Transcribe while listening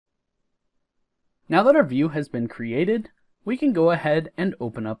Now that our view has been created, we can go ahead and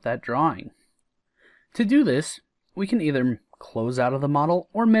open up that drawing. To do this, we can either close out of the model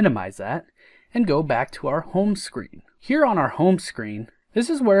or minimize that and go back to our home screen. Here on our home screen, this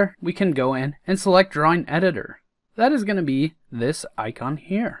is where we can go in and select Drawing Editor. That is going to be this icon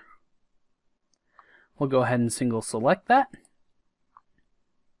here. We'll go ahead and single select that.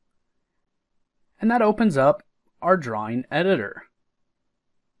 And that opens up our Drawing Editor.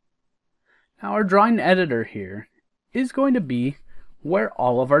 Now our Drawing Editor here is going to be where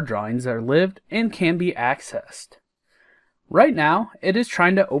all of our drawings are lived and can be accessed. Right now, it is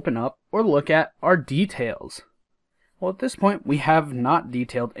trying to open up or look at our details. Well, at this point, we have not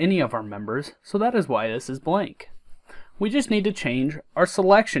detailed any of our members, so that is why this is blank. We just need to change our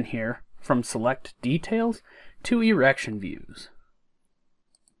selection here from Select Details to Erection Views.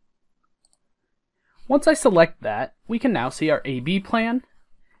 Once I select that, we can now see our AB plan,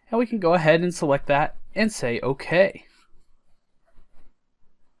 and we can go ahead and select that and say OK.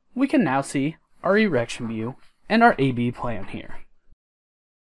 We can now see our erection view and our AB plan here.